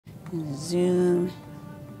Zoom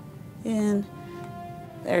in.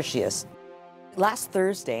 There she is. Last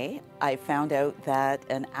Thursday, I found out that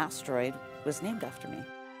an asteroid was named after me.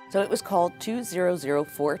 So it was called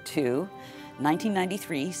 20042,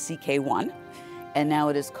 1993 CK1, and now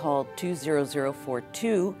it is called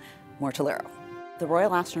 20042 Mortillaro. The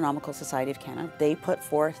Royal Astronomical Society of Canada, they put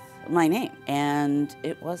forth my name, and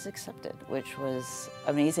it was accepted, which was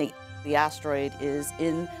amazing. The asteroid is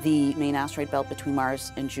in the main asteroid belt between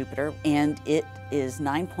Mars and Jupiter, and it is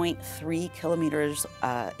 9.3 kilometers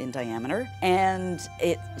in diameter, and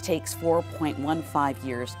it takes 4.15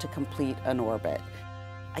 years to complete an orbit.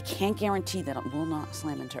 I can't guarantee that it will not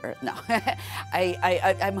slam into Earth. No,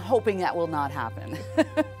 I'm hoping that will not happen.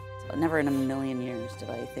 Never in a million years did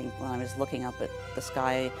I think, when I was looking up at the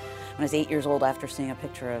sky when I was 8 years old after seeing a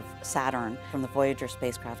picture of Saturn from the Voyager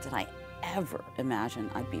spacecraft, did I ever imagine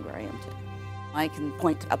I'd be where I am today. I can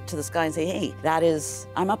point up to the sky and say, hey, that is,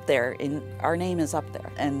 I'm up there, and our name is up there,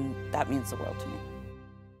 and that means the world to me.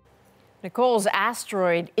 Nicole's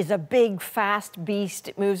asteroid is a big, fast beast.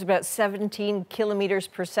 It moves about 17 kilometers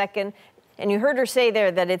per second. And you heard her say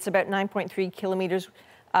there that it's about 9.3 kilometers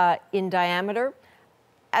in diameter.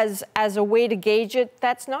 As a way to gauge it,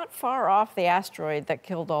 that's not far off the asteroid that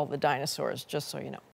killed all the dinosaurs, just so you know.